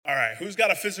All right, who's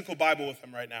got a physical Bible with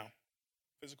them right now?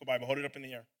 Physical Bible, hold it up in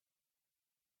the air.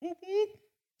 Whoop, whoop.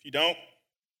 If you don't,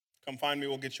 come find me,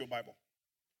 we'll get you a Bible.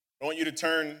 I want you to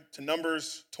turn to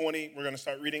Numbers 20. We're going to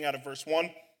start reading out of verse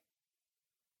 1.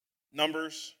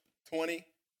 Numbers 20,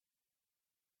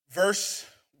 verse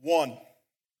 1.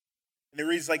 And it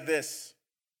reads like this.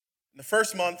 In the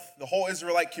first month, the whole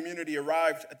Israelite community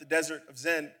arrived at the desert of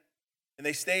Zin, and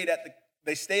they stayed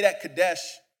at Kadesh.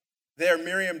 There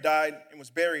Miriam died and was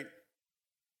buried.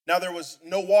 Now there was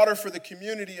no water for the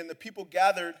community, and the people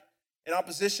gathered in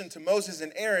opposition to Moses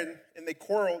and Aaron, and they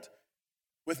quarreled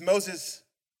with Moses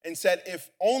and said, "If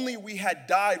only we had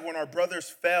died when our brothers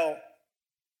fell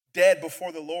dead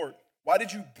before the Lord. Why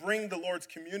did you bring the Lord's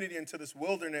community into this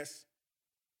wilderness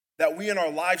that we and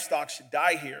our livestock should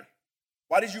die here?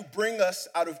 Why did you bring us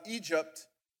out of Egypt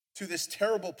to this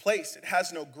terrible place? It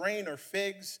has no grain or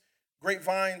figs,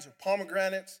 grapevines or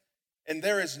pomegranates, and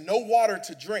there is no water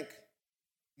to drink."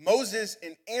 Moses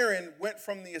and Aaron went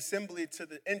from the assembly to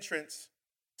the entrance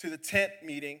to the tent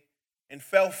meeting and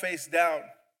fell face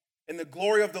down, and the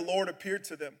glory of the Lord appeared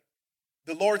to them.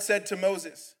 The Lord said to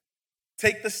Moses,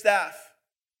 "Take the staff,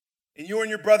 and you and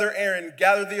your brother Aaron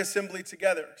gather the assembly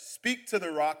together. Speak to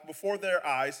the rock before their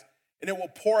eyes, and it will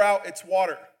pour out its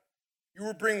water. You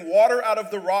will bring water out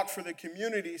of the rock for the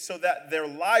community so that their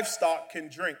livestock can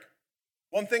drink."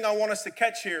 One thing I want us to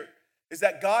catch here is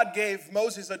that God gave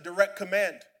Moses a direct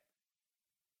command.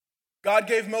 God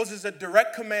gave Moses a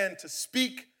direct command to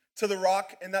speak to the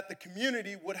rock and that the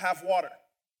community would have water.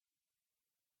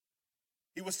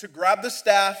 He was to grab the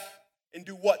staff and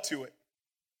do what to it?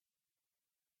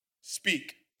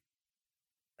 Speak.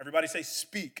 Everybody say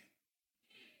speak.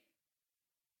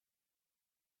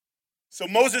 So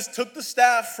Moses took the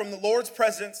staff from the Lord's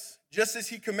presence, just as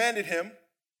he commanded him.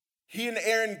 He and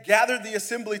Aaron gathered the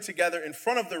assembly together in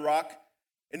front of the rock,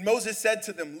 and Moses said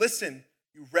to them, "Listen,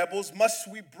 you rebels, must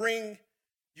we bring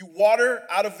you water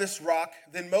out of this rock?"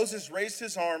 Then Moses raised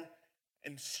his arm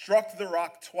and struck the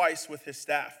rock twice with his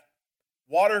staff.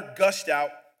 Water gushed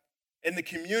out, and the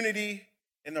community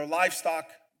and their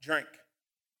livestock drank.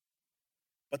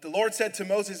 But the Lord said to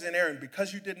Moses and Aaron,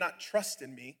 "Because you did not trust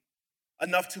in me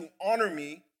enough to honor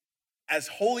me as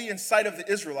holy in sight of the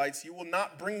Israelites, you will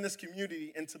not bring this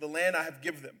community into the land I have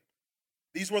given them."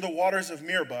 These were the waters of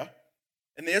Meribah,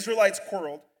 and the Israelites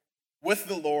quarreled with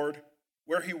the Lord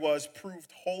where he was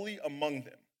proved holy among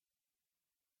them.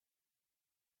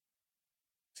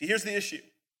 See, here's the issue.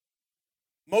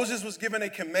 Moses was given a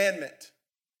commandment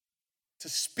to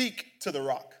speak to the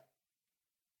rock.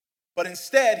 But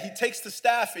instead, he takes the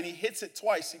staff and he hits it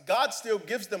twice. See, God still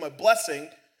gives them a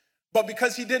blessing, but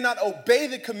because he did not obey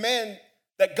the command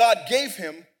that God gave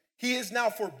him, he is now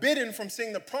forbidden from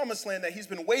seeing the promised land that he's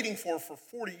been waiting for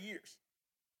 40 years.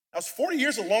 Now, is 40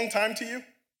 years a long time to you?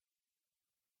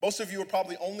 Most of you are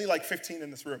probably only like 15 in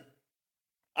this room.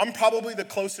 I'm probably the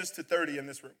closest to 30 in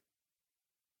this room.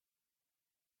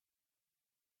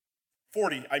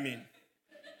 40, I mean.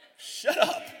 Shut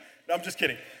up. No, I'm just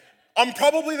kidding. I'm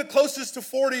probably the closest to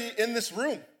 40 in this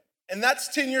room, and that's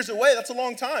 10 years away. That's a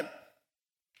long time.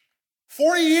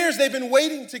 40 years they've been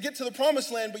waiting to get to the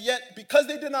promised land, but yet because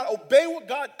they did not obey what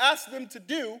God asked them to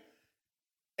do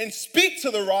and speak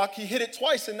to the rock, he hit it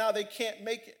twice, and now they can't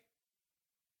make it.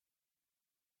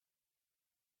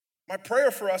 My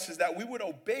prayer for us is that we would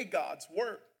obey God's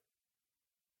word.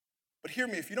 But hear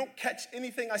me, if you don't catch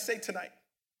anything I say tonight,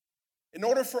 in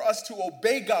order for us to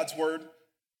obey God's word,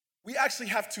 we actually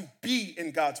have to be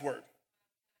in God's word.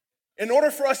 In order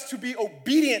for us to be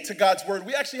obedient to God's word,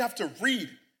 we actually have to read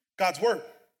God's word.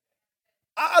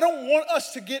 I don't want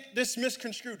us to get this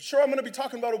misconstrued. Sure, I'm going to be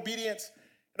talking about obedience,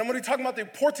 and I'm going to be talking about the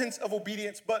importance of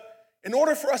obedience, but in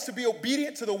order for us to be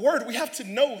obedient to the word, we have to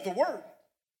know the word.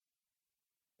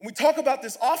 And we talk about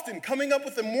this often, coming up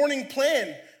with a morning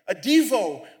plan, a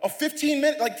devo, a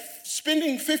 15-minute, like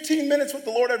spending 15 minutes with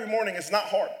the Lord every morning is not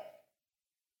hard.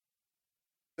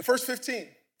 The first 15,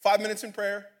 5 minutes in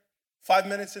prayer, 5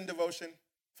 minutes in devotion,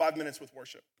 5 minutes with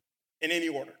worship, in any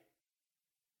order.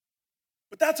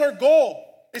 But that's our goal,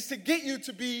 is to get you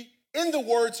to be in the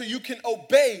word so you can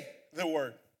obey the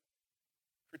word.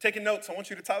 If you're taking notes, I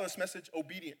want you to title this message,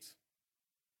 Obedience.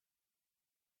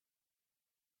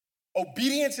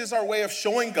 Obedience is our way of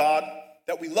showing God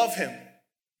that we love him.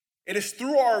 It is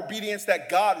through our obedience that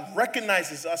God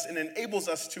recognizes us and enables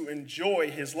us to enjoy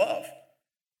his love.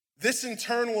 This in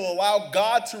turn will allow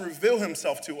God to reveal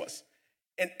himself to us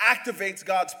and activates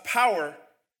God's power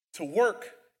to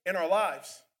work in our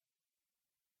lives.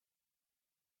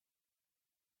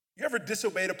 You ever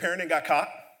disobeyed a parent and got caught?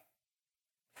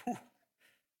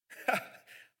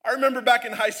 I remember back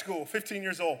in high school, 15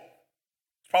 years old.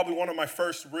 Probably one of my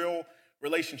first real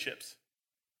relationships.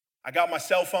 I got my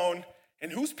cell phone,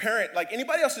 and whose parent, like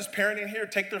anybody else's parent in here,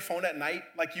 take their phone at night?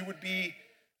 Like you would be,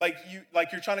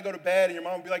 you're trying to go to bed, and your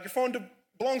mom would be like, your phone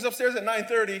belongs upstairs at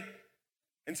 9:30,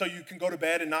 and so you can go to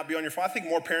bed and not be on your phone. I think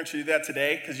more parents should do that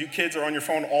today, because you kids are on your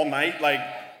phone all night. Like,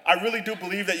 I really do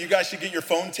believe that you guys should get your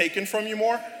phone taken from you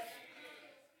more.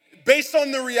 Based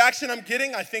on the reaction I'm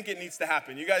getting, I think it needs to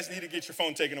happen. You guys need to get your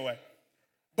phone taken away.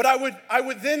 But I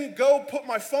would then go put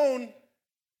my phone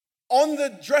on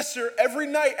the dresser every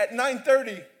night at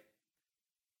 9:30.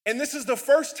 And this is the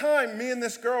first time me and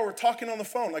this girl were talking on the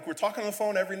phone. Like, we're talking on the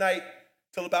phone every night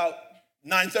till about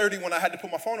 9:30 when I had to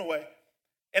put my phone away.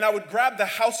 And I would grab the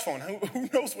house phone. Who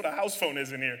knows what a house phone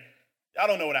is in here? Y'all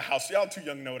don't know what y'all too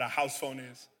young to know what a house phone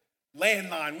is.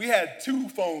 Landline. We had 2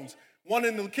 phones, one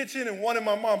in the kitchen and one in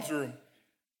my mom's room.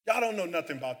 Y'all don't know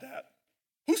nothing about that.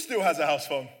 Who still has a house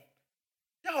phone?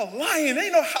 Y'all lying. There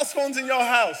ain't no house phones in y'all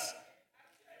house.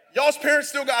 Y'all's parents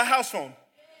still got a house phone.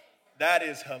 That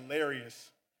is hilarious.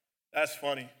 That's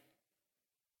funny.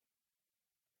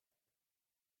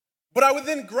 But I would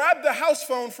then grab the house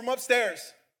phone from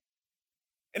upstairs.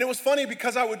 And it was funny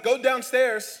because I would go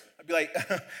downstairs. I'd be like,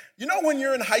 you know when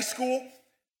you're in high school?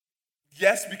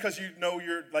 Yes, because you know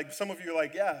you're like, some of you are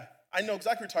like, yeah, I know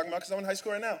exactly what you're talking about because I'm in high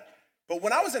school right now. But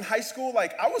when I was in high school,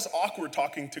 like I was awkward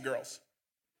talking to girls.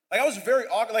 Like I was very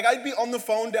awkward. Like I'd be on the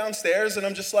phone downstairs and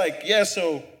I'm just like, yeah,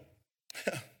 so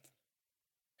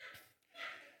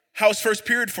how's first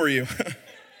period for you?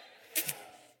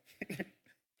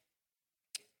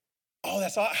 Oh,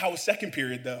 that's all. How was second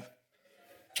period though?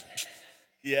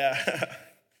 Yeah.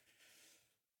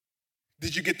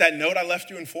 Did you get that note I left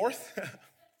you in fourth?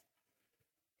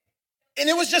 And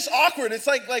it was just awkward. It's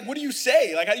like, what do you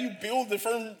say? Like, how do you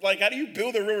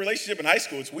build a real relationship in high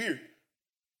school? It's weird.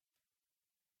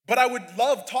 But I would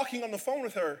love talking on the phone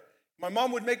with her. My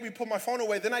mom would make me put my phone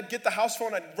away. Then I'd get the house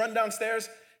phone. I'd run downstairs,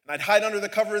 and I'd hide under the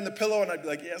cover in the pillow, and I'd be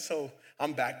like, yeah, so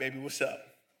I'm back, baby. What's up?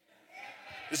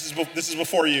 This is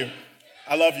before you.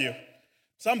 I love you.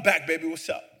 So I'm back, baby. What's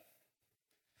up?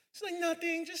 She's like,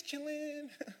 nothing, just chilling.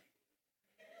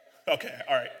 Okay,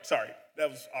 all right, sorry. That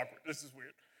was awkward. This is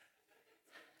weird.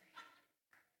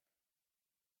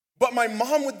 But my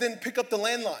mom would then pick up the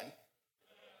landline.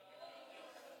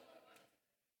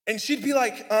 And she'd be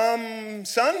like,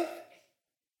 son?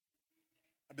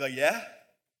 I'd be like, yeah?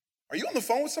 Are you on the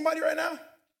phone with somebody right now?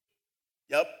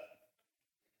 Yep.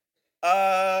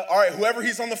 All right, whoever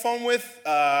he's on the phone with,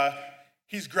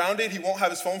 he's grounded. He won't have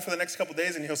his phone for the next couple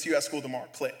days, and he'll see you at school tomorrow.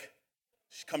 Click.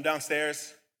 She'd come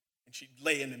downstairs, and she'd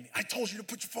lay into me. I told you to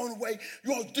put your phone away.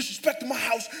 You're all disrespecting my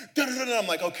house. Da-da-da-da. I'm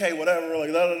like, okay, whatever.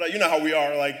 Like, da-da-da. You know how we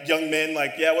are, like young men.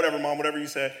 Like, yeah, whatever, mom, whatever you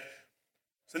say.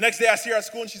 So the next day I see her at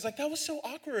school, and she's like, that was so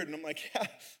awkward. And I'm like, yeah,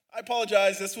 I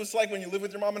apologize. This was like when you live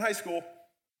with your mom in high school.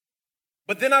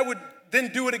 But then I would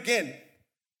then do it again.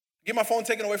 Get my phone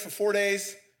taken away for 4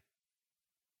 days.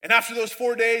 And after those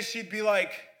 4 days, she'd be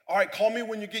like, all right, call me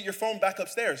when you get your phone back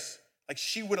upstairs. Like,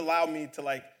 she would allow me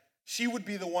to, she would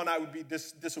be the one I would be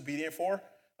disobedient for.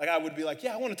 Like, I would be like,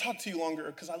 yeah, I want to talk to you longer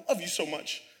because I love you so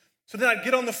much. So then I'd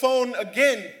get on the phone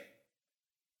again.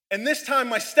 And this time,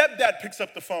 my stepdad picks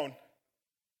up the phone.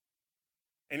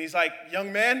 And he's like,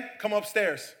 young man, come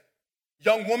upstairs.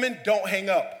 Young woman, don't hang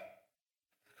up.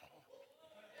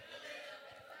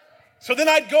 So then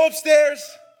I'd go upstairs,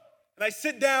 and I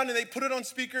sit down, and they put it on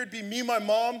speaker. It'd be me, my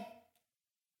mom.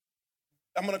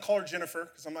 I'm going to call her Jennifer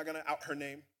because I'm not going to out her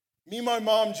name. Me, my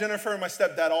mom, Jennifer, and my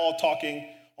stepdad all talking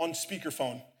on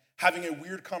speakerphone, having a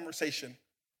weird conversation.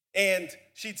 And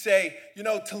she'd say, you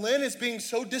know, Telyn is being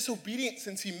so disobedient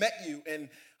since he met you, and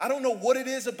I don't know what it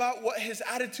is about what his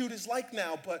attitude is like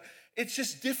now, but it's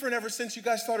just different ever since you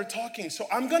guys started talking. So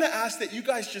I'm going to ask that you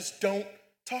guys just don't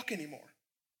talk anymore.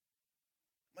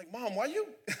 I'm like, Mom, why you?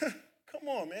 Come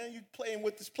on, man. You playing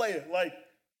with this player.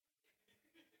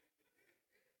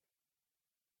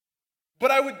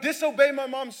 But I would disobey my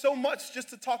mom so much just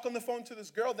to talk on the phone to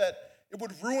this girl that it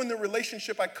would ruin the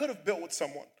relationship I could have built with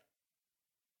someone.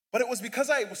 But it was because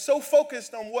I was so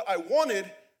focused on what I wanted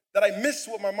that I missed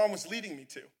what my mom was leading me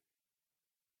to.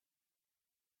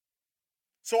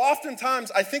 So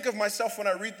oftentimes I think of myself when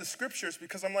I read the scriptures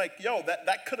because I'm like, yo,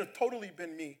 that could have totally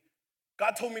been me.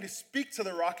 God told me to speak to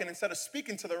the rock, and instead of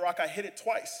speaking to the rock, I hit it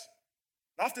twice.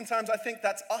 And oftentimes I think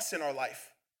that's us in our life.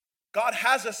 God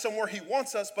has us somewhere he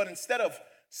wants us, but instead of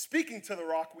speaking to the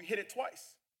rock, we hit it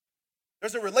twice.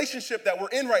 There's a relationship that we're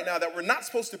in right now that we're not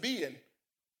supposed to be in.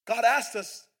 God asked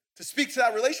us to speak to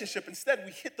that relationship. Instead,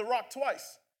 we hit the rock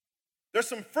twice. There's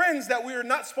some friends that we are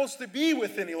not supposed to be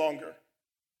with any longer.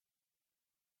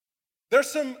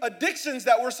 There's some addictions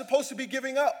that we're supposed to be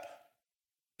giving up.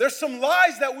 There's some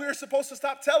lies that we are supposed to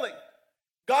stop telling.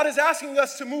 God is asking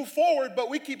us to move forward, but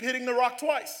we keep hitting the rock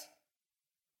twice.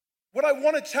 What I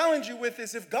want to challenge you with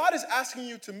is if God is asking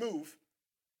you to move,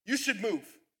 you should move.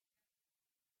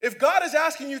 If God is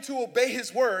asking you to obey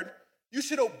his word, you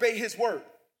should obey his word.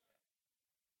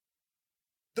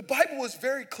 The Bible is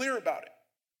very clear about it.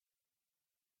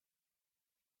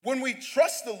 When we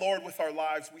trust the Lord with our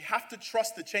lives, we have to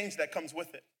trust the change that comes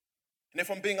with it. And if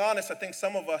I'm being honest, I think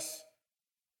some of us,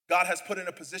 God has put in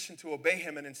a position to obey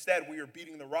him, and instead we are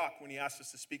beating the rock when he asks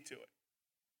us to speak to it.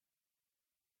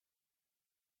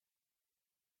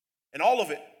 And all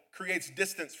of it creates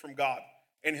distance from God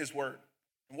and his word.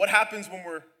 And what happens when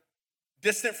we're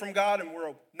distant from God and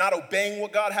we're not obeying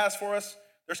what God has for us?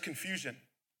 There's confusion.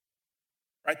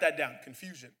 Write that down,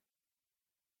 confusion.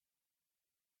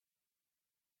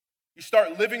 You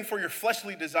start living for your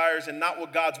fleshly desires and not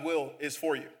what God's will is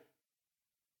for you.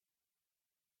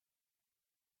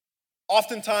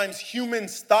 Oftentimes, human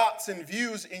thoughts and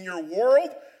views in your world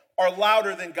are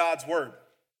louder than God's word.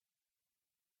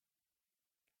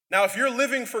 Now, if you're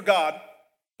living for God,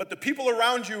 but the people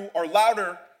around you are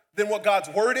louder than what God's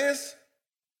word is,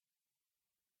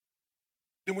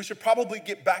 then we should probably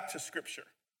get back to Scripture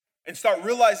and start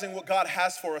realizing what God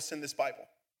has for us in this Bible.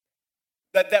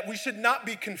 That we should not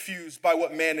be confused by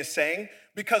what man is saying,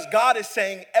 because God is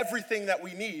saying everything that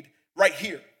we need right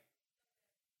here.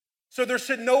 So there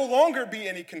should no longer be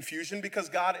any confusion because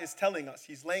God is telling us.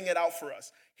 He's laying it out for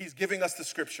us. He's giving us the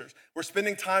scriptures. We're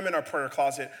spending time in our prayer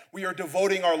closet. We are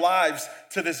devoting our lives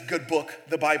to this good book,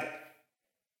 the Bible.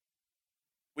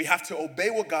 We have to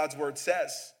obey what God's word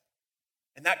says,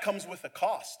 and that comes with a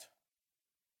cost.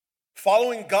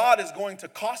 Following God is going to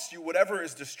cost you whatever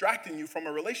is distracting you from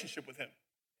a relationship with him.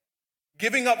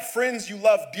 Giving up friends you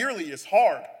love dearly is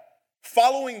hard.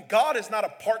 Following God is not a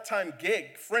part-time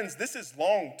gig. Friends, this is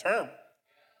long-term.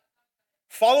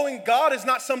 Following God is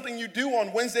not something you do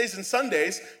on Wednesdays and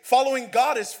Sundays. Following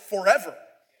God is forever.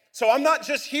 So I'm not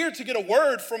just here to get a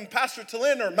word from Pastor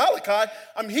Telyn or Malachi.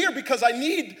 I'm here because I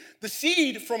need the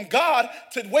seed from God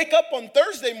to wake up on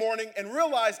Thursday morning and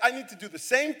realize I need to do the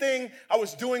same thing I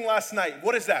was doing last night.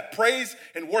 What is that? Praise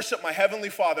and worship my Heavenly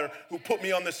Father who put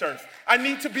me on this earth. I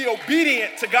need to be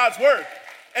obedient to God's word.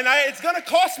 And it's going to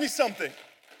cost me something.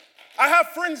 I have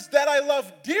friends that I love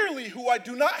dearly who I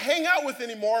do not hang out with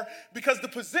anymore because the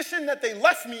position that they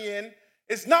left me in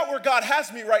is not where God has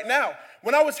me right now.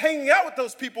 When I was hanging out with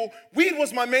those people, weed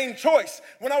was my main choice.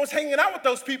 When I was hanging out with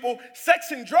those people,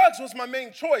 sex and drugs was my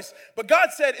main choice. But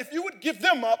God said, if you would give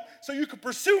them up so you could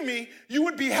pursue me, you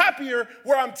would be happier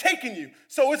where I'm taking you.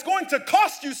 So it's going to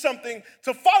cost you something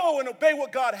to follow and obey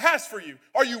what God has for you.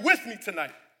 Are you with me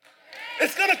tonight?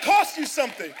 It's going to cost you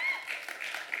something.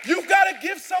 You've got to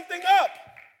give something up.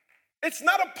 It's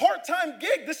not a part-time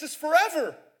gig. This is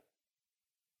forever.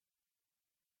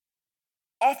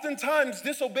 Oftentimes,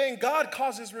 disobeying God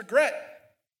causes regret.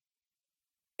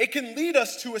 It can lead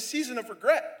us to a season of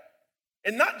regret.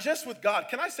 And not just with God.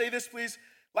 Can I say this, please?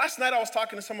 Last night, I was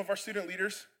talking to some of our student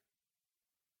leaders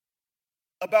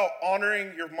about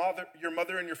honoring your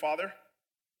mother and your father.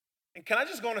 And can I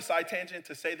just go on a side tangent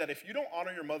to say that if you don't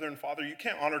honor your mother and father, you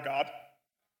can't honor God?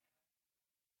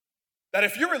 That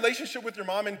if your relationship with your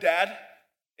mom and dad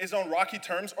is on rocky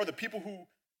terms, or the people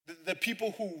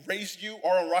who raised you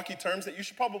are on rocky terms, that you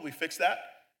should probably fix that.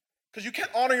 Because you can't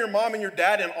honor your mom and your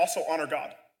dad and also honor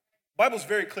God. The Bible's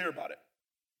very clear about it.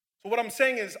 So what I'm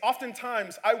saying is,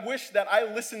 oftentimes, I wish that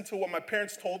I listened to what my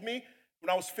parents told me when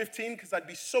I was 15, because I'd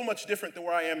be so much different than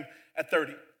where I am at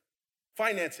 30.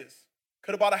 Finances.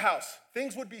 Could have bought a house.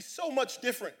 Things would be so much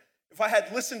different if I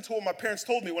had listened to what my parents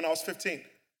told me when I was 15.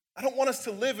 I don't want us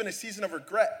to live in a season of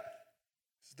regret.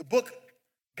 The book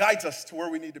guides us to where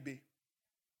we need to be.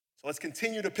 So let's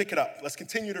continue to pick it up. Let's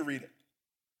continue to read it.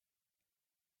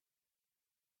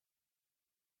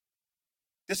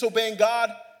 Disobeying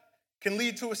God can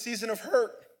lead to a season of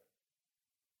hurt.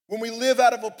 When we live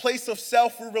out of a place of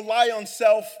self, we rely on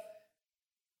self.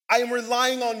 I am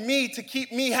relying on me to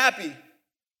keep me happy.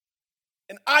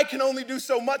 And I can only do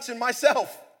so much in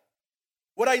myself.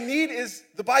 What I need is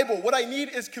the Bible. What I need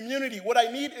is community. What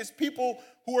I need is people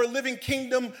who are living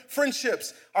kingdom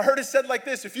friendships. I heard it said like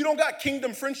this: if you don't got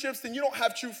kingdom friendships, then you don't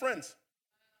have true friends.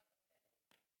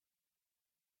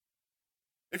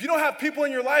 If you don't have people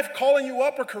in your life calling you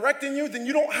up or correcting you, then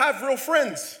you don't have real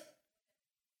friends.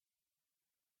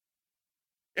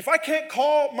 If I can't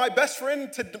call my best friend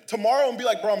tomorrow and be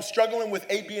like, bro, I'm struggling with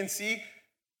A, B, and C,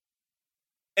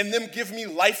 and them give me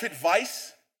life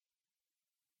advice,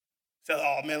 say,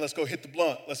 oh man, let's go hit the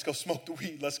blunt. Let's go smoke the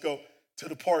weed. Let's go to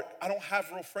the park. I don't have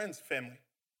real friends, family.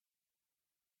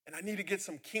 And I need to get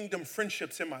some kingdom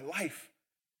friendships in my life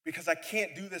because I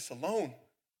can't do this alone.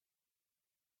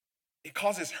 It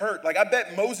causes hurt. Like, I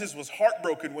bet Moses was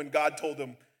heartbroken when God told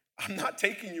him, I'm not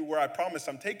taking you where I promised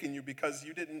I'm taking you because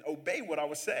you didn't obey what I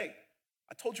was saying.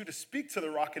 I told you to speak to the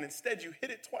rock, and instead you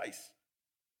hit it twice.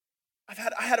 I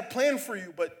had a plan for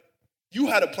you, but you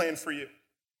had a plan for you.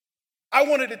 I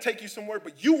wanted to take you somewhere,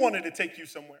 but you wanted to take you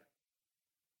somewhere.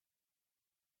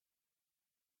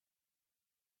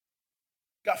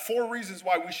 Got 4 reasons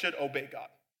why we should obey God.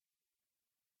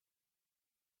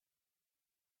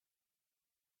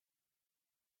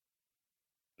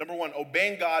 Number 1,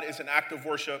 obeying God is an act of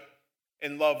worship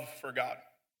and love for God.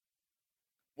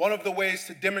 One of the ways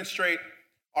to demonstrate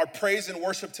our praise and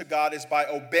worship to God is by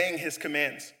obeying his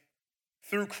commands.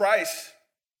 Through Christ,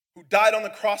 who died on the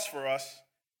cross for us,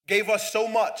 gave us so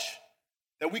much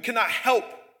that we cannot help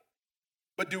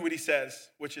but do what he says,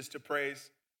 which is to praise,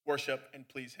 worship, and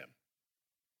please him.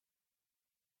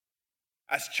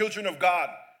 As children of God,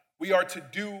 we are to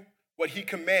do what he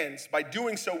commands. By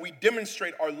doing so, we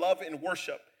demonstrate our love and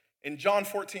worship. In John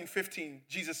 14:15,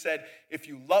 Jesus said, if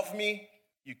you love me,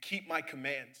 you keep my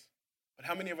commands. But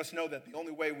how many of us know that the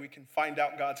only way we can find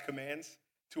out God's commands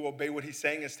to obey what he's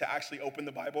saying is to actually open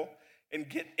the Bible and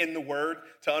get in the word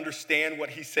to understand what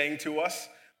he's saying to us?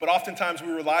 But oftentimes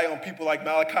we rely on people like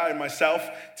Malachi and myself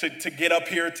to get up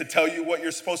here to tell you what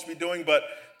you're supposed to be doing, but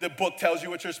the book tells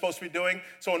you what you're supposed to be doing.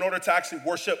 So in order to actually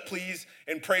worship, please,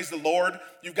 and praise the Lord,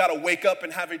 you've got to wake up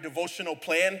and have a devotional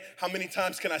plan. How many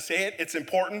times can I say it? It's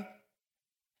important.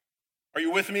 Are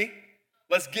you with me?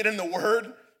 Let's get in the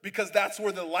word because that's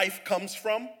where the life comes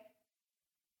from.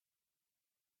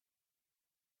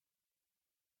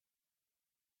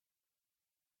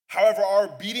 However, our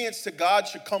obedience to God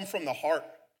should come from the heart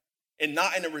and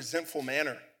not in a resentful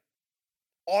manner.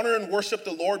 Honor and worship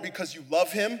the Lord because you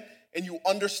love him and you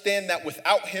understand that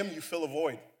without him, you fill a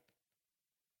void.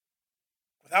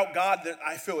 Without God,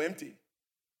 I feel empty.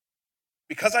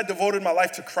 Because I devoted my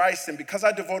life to Christ and because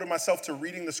I devoted myself to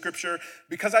reading the scripture,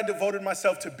 because I devoted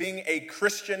myself to being a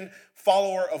Christian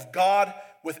follower of God,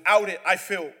 without it, I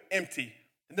feel empty.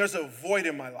 And there's a void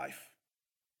in my life.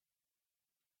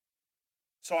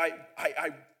 So I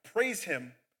praise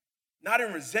him, not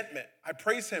in resentment. I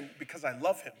praise him because I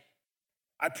love him.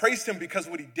 I praise him because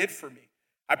of what he did for me.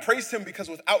 I praise him because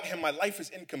without him, my life is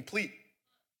incomplete.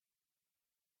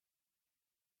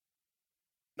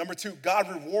 Number 2, God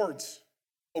rewards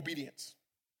obedience.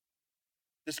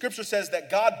 The scripture says that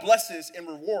God blesses and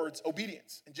rewards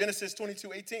obedience. In Genesis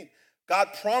 22:18, God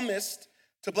promised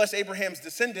to bless Abraham's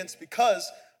descendants because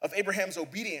of Abraham's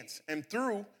obedience. And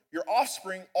through your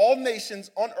offspring, all nations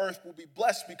on earth will be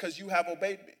blessed because you have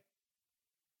obeyed me.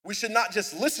 We should not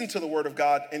just listen to the word of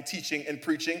God in teaching and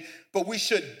preaching, but we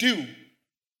should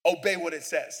obey what it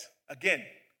says. Again,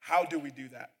 how do we do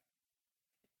that?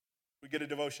 We get a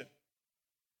devotion.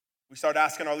 We start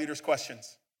asking our leaders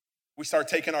questions. We start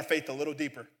taking our faith a little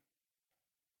deeper.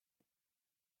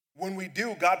 When we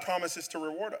do, God promises to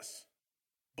reward us.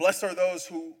 Blessed are those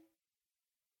who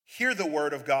hear the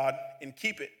word of God and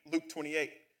keep it. Luke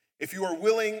 28. If you are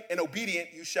willing and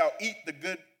obedient, you shall eat the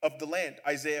good of the land.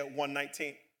 Isaiah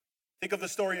 1:19. Think of the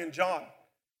story in John.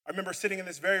 I remember sitting in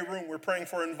this very room. We're praying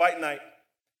for invite night.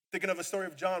 Thinking of the story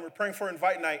of John. We're praying for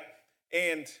invite night.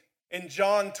 And in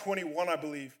John 21, I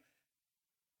believe,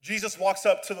 Jesus walks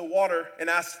up to the water and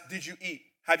asks, did you eat?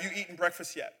 Have you eaten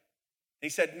breakfast yet? And he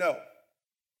said, no.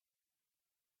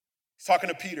 He's talking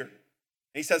to Peter. And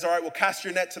he says, all right, well, cast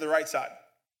your net to the right side.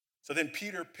 So then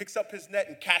Peter picks up his net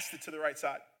and casts it to the right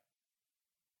side.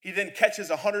 He then catches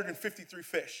 153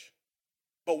 fish.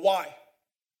 But why?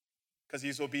 Because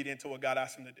he's obedient to what God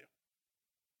asked him to do.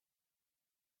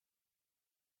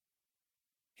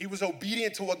 He was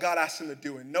obedient to what God asked him to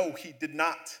do. And no, he did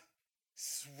not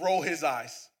roll his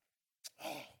eyes.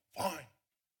 Oh, fine.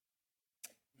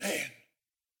 Man.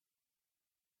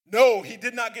 No, he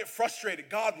did not get frustrated.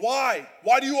 God, why?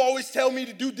 Why do you always tell me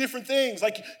to do different things?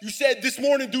 Like you said this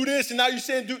morning, do this, and now you're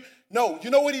saying do. No, you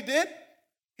know what he did?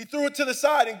 He threw it to the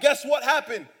side, and guess what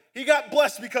happened? He got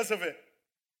blessed because of it.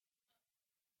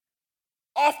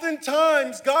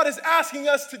 Oftentimes, God is asking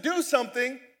us to do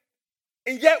something,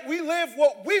 and yet we live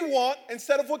what we want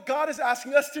instead of what God is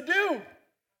asking us to do.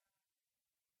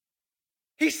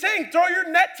 He's saying, throw your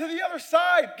net to the other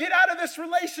side. Get out of this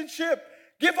relationship.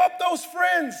 Give up those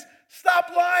friends.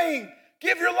 Stop lying.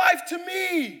 Give your life to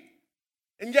me.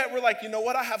 And yet we're like, you know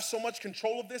what? I have so much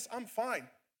control of this. I'm fine.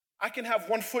 I can have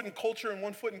one foot in culture and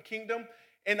one foot in kingdom,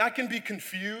 and I can be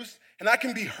confused, and I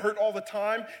can be hurt all the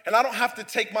time, and I don't have to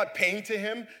take my pain to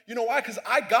him. You know why? Because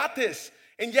I got this.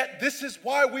 And yet this is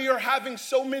why we are having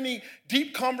so many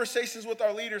deep conversations with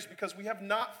our leaders, because we have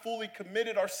not fully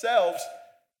committed ourselves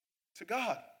to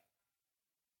God.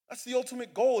 That's the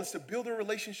ultimate goal, is to build a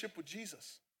relationship with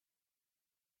Jesus.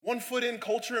 1 foot in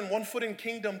culture and 1 foot in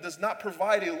kingdom does not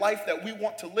provide a life that we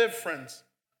want to live, friends.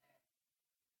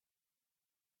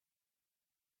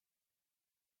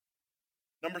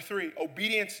 Number 3,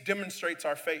 obedience demonstrates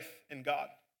our faith in God.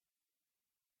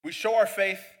 We show our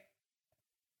faith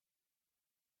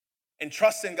and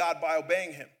trust in God by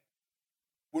obeying him.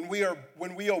 When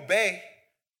we obey,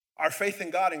 our faith in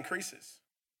God increases.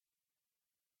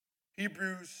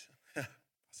 Hebrews, I'll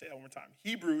say that one more time.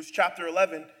 Hebrews chapter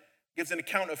 11 gives an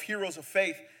account of heroes of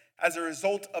faith as a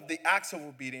result of the acts of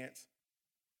obedience.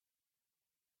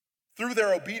 Through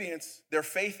their obedience, their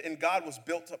faith in God was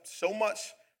built up so much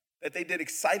that they did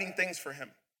exciting things for him.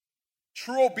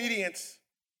 True obedience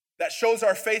that shows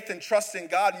our faith and trust in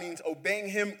God means obeying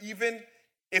him even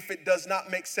if it does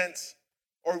not make sense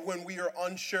or when we are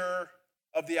unsure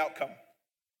of the outcome.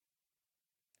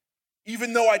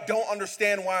 Even though I don't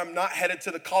understand why I'm not headed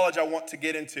to the college I want to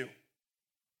get into.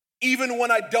 Even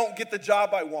when I don't get the job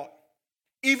I want.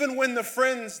 Even when the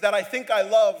friends that I think I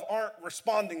love aren't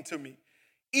responding to me.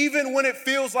 Even when it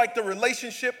feels like the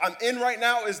relationship I'm in right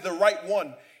now is the right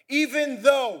one. Even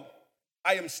though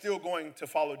I am still going to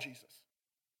follow Jesus.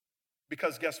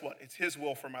 Because guess what? It's his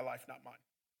will for my life, not mine.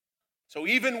 So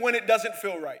even when it doesn't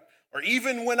feel right, or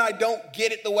even when I don't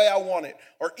get it the way I want it,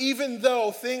 or even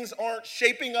though things aren't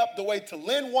shaping up the way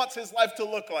Telyn wants his life to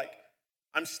look like,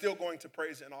 I'm still going to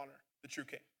praise and honor the true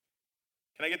King.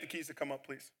 Can I get the keys to come up,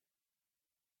 please?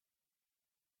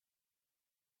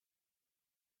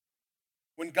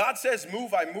 When God says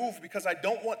move, I move because I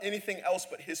don't want anything else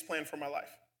but his plan for my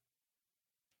life.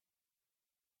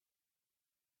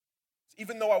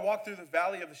 Even though I walk through the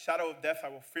valley of the shadow of death, I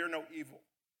will fear no evil.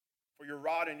 For your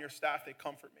rod and your staff, they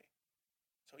comfort me.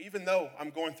 So even though I'm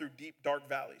going through deep, dark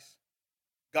valleys,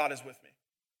 God is with me.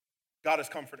 God is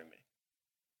comforting me.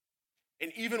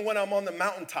 And even when I'm on the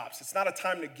mountaintops, it's not a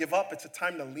time to give up, it's a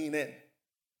time to lean in.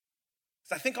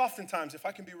 Because I think oftentimes, if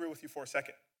I can be real with you for a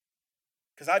second,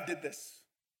 because I did this.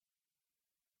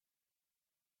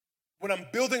 When I'm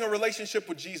building a relationship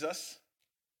with Jesus,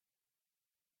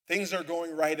 things are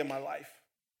going right in my life.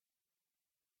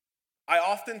 I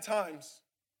oftentimes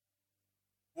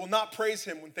will not praise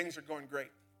him when things are going great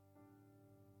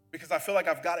because I feel like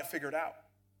I've got it figured out.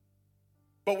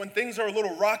 But when things are a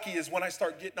little rocky is when I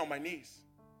start getting on my knees.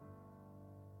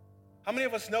 How many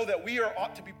of us know that we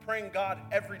ought to be praying God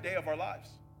every day of our lives?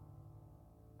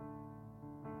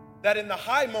 That in the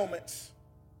high moments,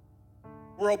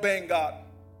 we're obeying God.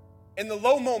 In the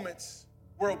low moments,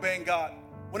 we're obeying God.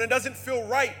 When it doesn't feel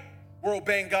right, we're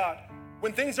obeying God.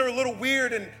 When things are a little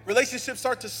weird and relationships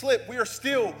start to slip, we are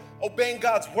still obeying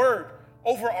God's word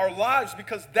over our lives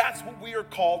because that's what we are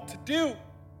called to do.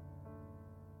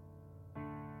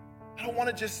 I don't want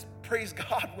to just praise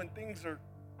God when things are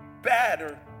bad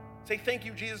or say thank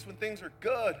you, Jesus, when things are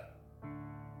good.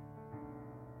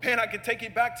 Man, I could take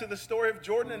you back to the story of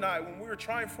Jordan and I when we were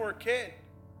trying for a kid.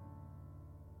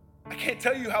 I can't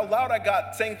tell you how loud I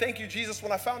got saying thank you, Jesus,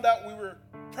 when I found out we were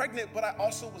pregnant, but I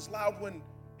also was loud when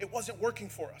it wasn't working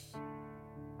for us.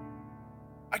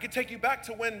 I could take you back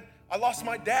to when I lost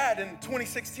my dad in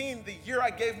 2016, the year I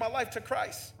gave my life to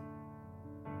Christ.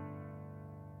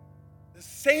 The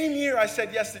same year I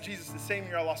said yes to Jesus, the same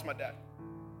year I lost my dad.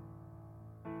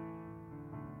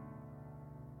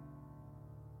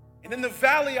 And in the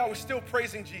valley, I was still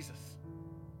praising Jesus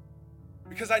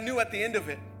because I knew at the end of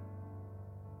it,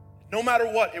 no matter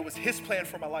what, it was his plan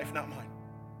for my life, not mine.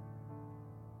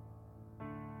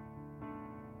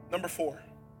 Number 4,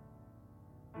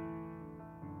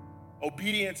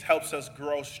 obedience helps us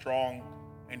grow strong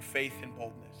in faith and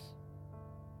boldness.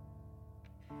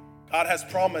 God has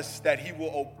promised that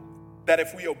that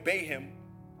if we obey him,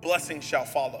 blessings shall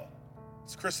follow.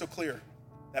 It's crystal clear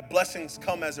that blessings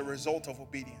come as a result of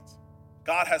obedience.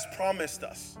 God has promised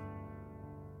us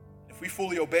if we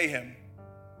fully obey him,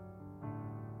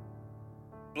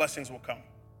 blessings will come.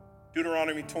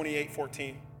 Deuteronomy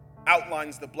 28:14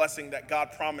 outlines the blessing that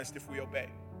God promised if we obey.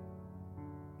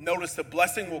 Notice the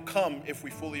blessing will come if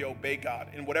we fully obey God.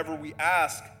 And whatever we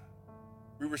ask,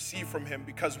 we receive from him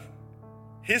because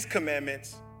his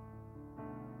commandments,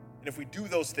 and if we do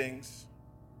those things,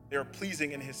 they are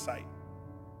pleasing in his sight.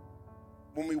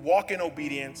 When we walk in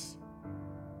obedience,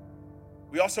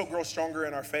 we also grow stronger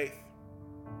in our faith.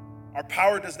 Our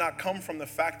power does not come from the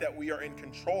fact that we are in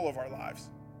control of our lives,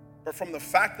 but from the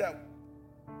fact that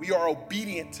we are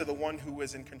obedient to the one who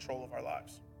is in control of our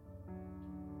lives.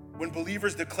 When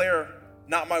believers declare,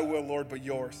 not my will, Lord, but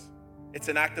yours, It's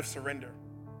an act of surrender.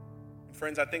 And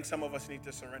friends, I think some of us need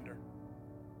to surrender.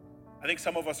 I think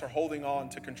some of us are holding on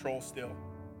to control still.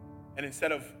 And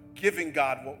instead of giving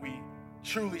God what we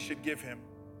truly should give him,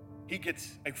 he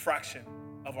gets a fraction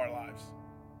of our lives.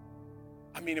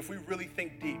 I mean, if we really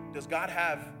think deep, does God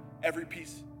have every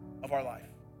piece of our life?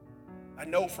 I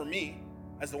know for me,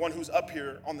 as the one who's up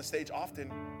here on the stage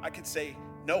often, I could say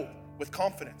no with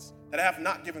confidence that I have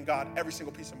not given God every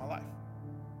single piece of my life.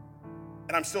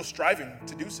 And I'm still striving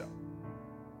to do so.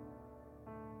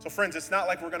 So friends, it's not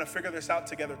like we're gonna figure this out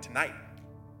together tonight,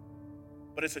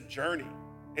 but it's a journey,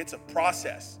 it's a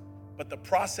process. But the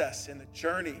process and the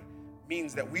journey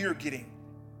means that we are getting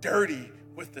dirty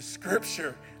with the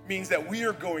scripture, means that we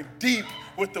are going deep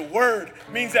with the word,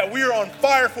 means that we are on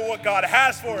fire for what God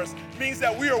has for us, means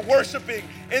that we are worshiping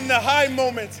in the high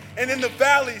moments and in the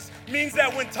valleys, means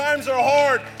that when times are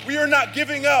hard, we are not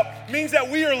giving up, means that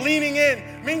we are leaning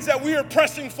in, means that we are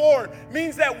pressing forward,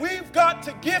 means that we've got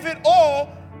to give it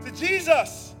all to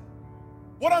Jesus.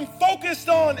 What I'm focused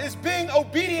on is being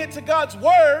obedient to God's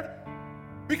word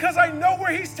because I know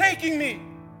where he's taking me,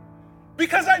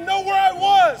 because I know where I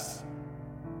was.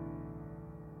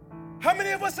 How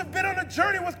many of us have been on a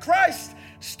journey with Christ,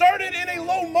 started in a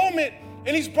low moment,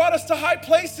 and he's brought us to high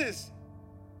places?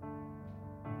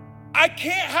 I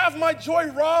can't have my joy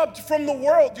robbed from the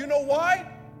world. Do you know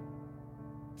why?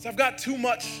 Because I've got too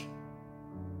much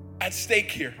at stake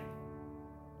here.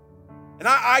 And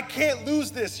I can't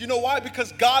lose this. You know why?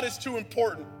 Because God is too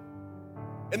important.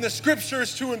 And the scripture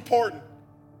is too important.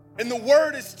 And the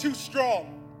word is too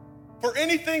strong for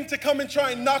anything to come and try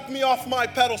and knock me off my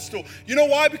pedestal. You know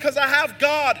why? Because I have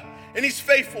God and he's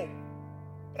faithful.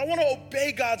 But I want to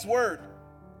obey God's word.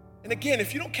 And again,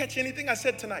 if you don't catch anything I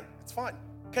said tonight, it's fine.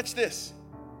 Catch this.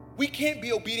 We can't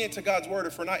be obedient to God's word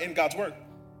if we're not in God's word.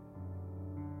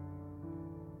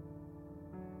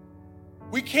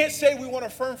 We can't say we want a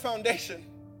firm foundation,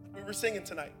 like we were singing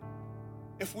tonight,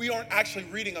 if we aren't actually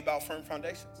reading about firm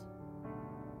foundations.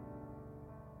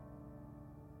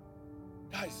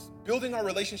 Guys, building our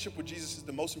relationship with Jesus is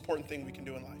the most important thing we can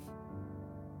do in life.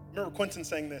 I remember Quentin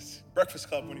saying this, Breakfast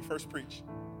Club, when he first preached.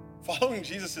 Following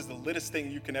Jesus is the littest thing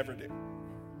you can ever do.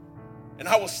 And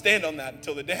I will stand on that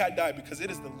until the day I die because it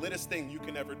is the littest thing you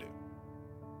can ever do.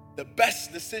 The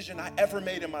best decision I ever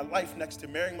made in my life next to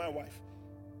marrying my wife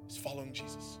is following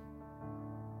Jesus.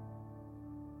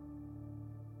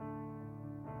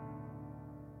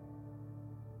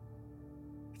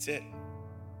 That's it.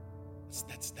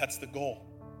 That's the goal.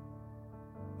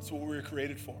 That's what we were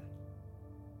created for.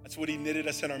 That's what he knitted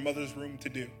us in our mother's womb to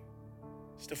do,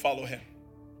 is to follow him.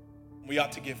 We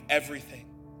ought to give everything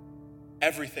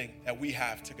that we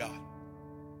have to God.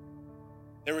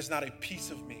 There is not a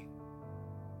piece of me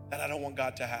that I don't want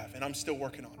God to have, and I'm still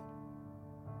working on it.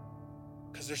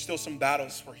 Because there's still some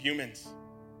battles for humans,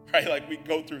 right? Like we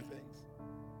go through things.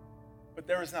 But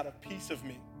there is not a piece of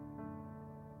me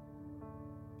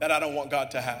that I don't want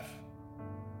God to have.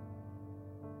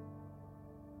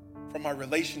 From my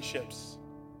relationships,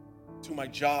 to my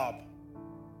job,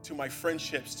 to my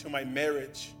friendships, to my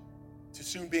marriage, to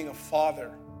soon being a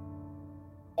father,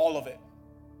 all of it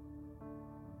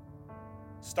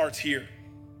starts here.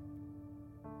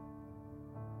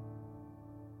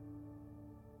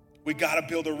 We gotta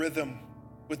build a rhythm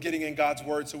with getting in God's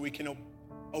word so we can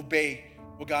obey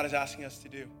what God is asking us to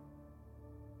do.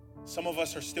 Some of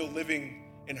us are still living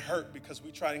in hurt because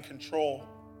we try and control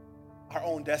our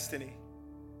own destiny.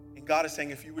 And God is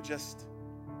saying, if you would just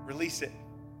release it,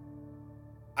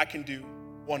 I can do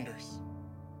wonders.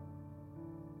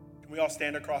 Can we all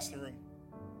stand across the room?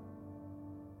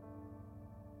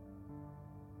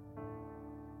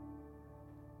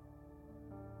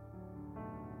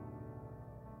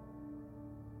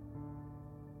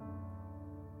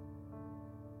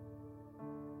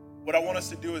 What I want us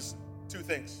to do is two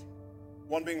things.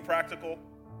 One being practical,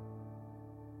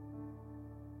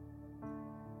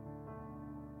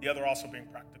 the other also being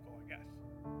practical, I guess.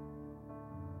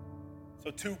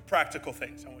 So two practical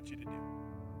things I want you to do.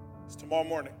 It's tomorrow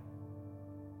morning.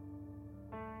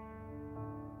 I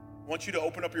want you to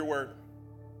open up your word,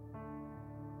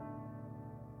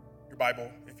 your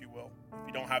Bible, if you will. If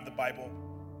you don't have the Bible,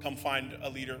 come find a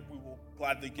leader. We will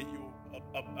gladly get you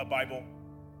a Bible.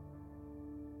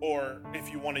 Or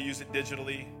if you want to use it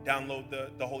digitally, download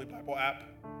the Holy Bible app.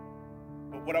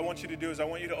 But what I want you to do is I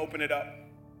want you to open it up.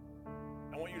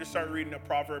 I want you to start reading a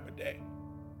proverb a day.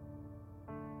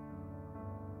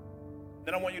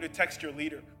 Then I want you to text your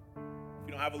leader. If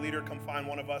you don't have a leader, come find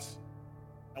one of us.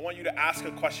 I want you to ask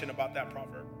a question about that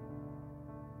proverb.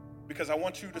 Because I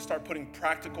want you to start putting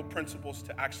practical principles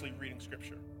to actually reading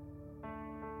scripture.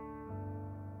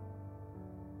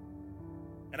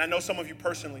 And I know some of you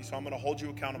personally, so I'm going to hold you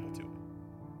accountable to it.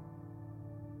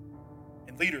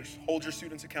 And leaders, hold your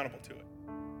students accountable to it.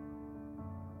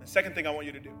 The second thing I want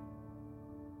you to do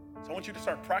is I want you to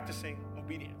start practicing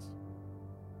obedience.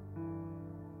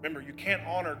 Remember, you can't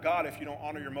honor God if you don't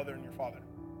honor your mother and your father.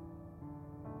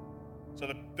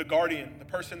 So the guardian, the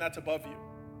person that's above you,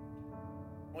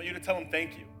 I want you to tell them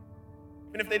thank you.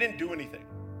 Even if they didn't do anything.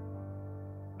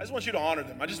 I just want you to honor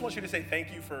them. I just want you to say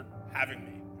thank you for having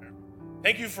me.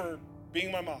 Thank you for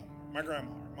being my mom, my grandma,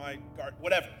 or my guard,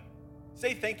 whatever.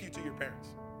 Say thank you to your parents.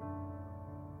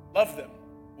 Love them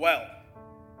well.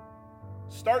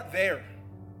 Start there.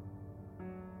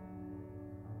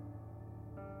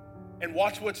 And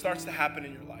watch what starts to happen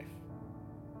in your life.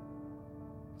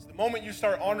 So the moment you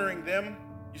start honoring them,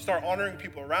 you start honoring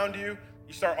people around you,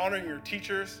 you start honoring your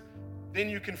teachers, then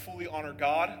you can fully honor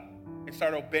God and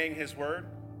start obeying his word.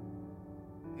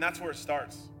 And that's where it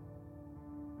starts.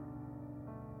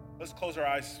 Let's close our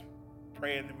eyes,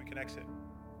 pray, and then we can exit.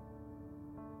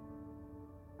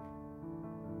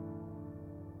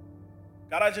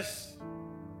 God, I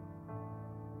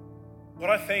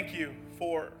thank you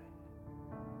for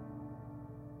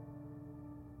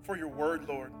your word,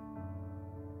 Lord.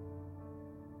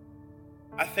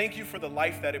 I thank you for the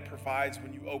life that it provides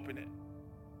when you open it.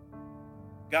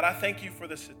 God, I thank you for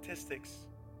the statistics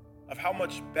of how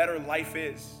much better life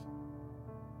is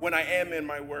when I am in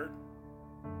my word.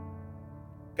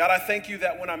 God, I thank you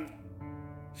that when I'm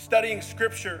studying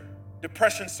scripture,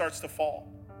 depression starts to fall.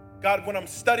 God, when I'm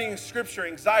studying scripture,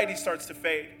 anxiety starts to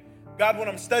fade. God, when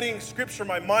I'm studying scripture,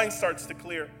 my mind starts to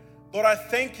clear. Lord, I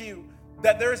thank you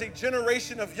that there is a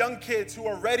generation of young kids who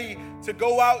are ready to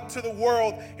go out to the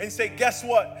world and say, guess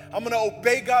what? I'm going to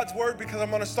obey God's word because I'm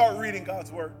going to start reading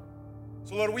God's word.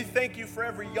 So, Lord, we thank you for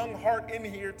every young heart in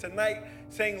here tonight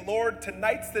saying, Lord,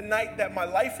 tonight's the night that my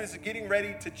life is getting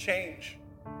ready to change.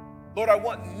 Lord, I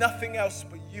want nothing else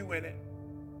but you in it.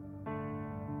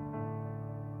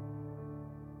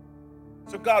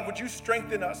 So, God, would you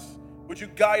strengthen us? Would you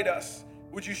guide us?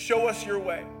 Would you show us your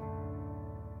way?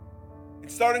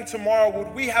 And starting tomorrow,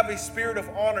 would we have a spirit of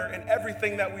honor in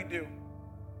everything that we do?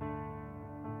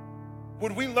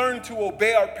 Would we learn to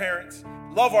obey our parents,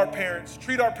 love our parents,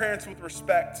 treat our parents with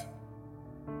respect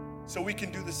so we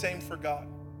can do the same for God?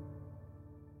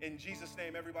 In Jesus'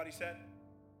 name, everybody said,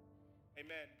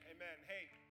 amen.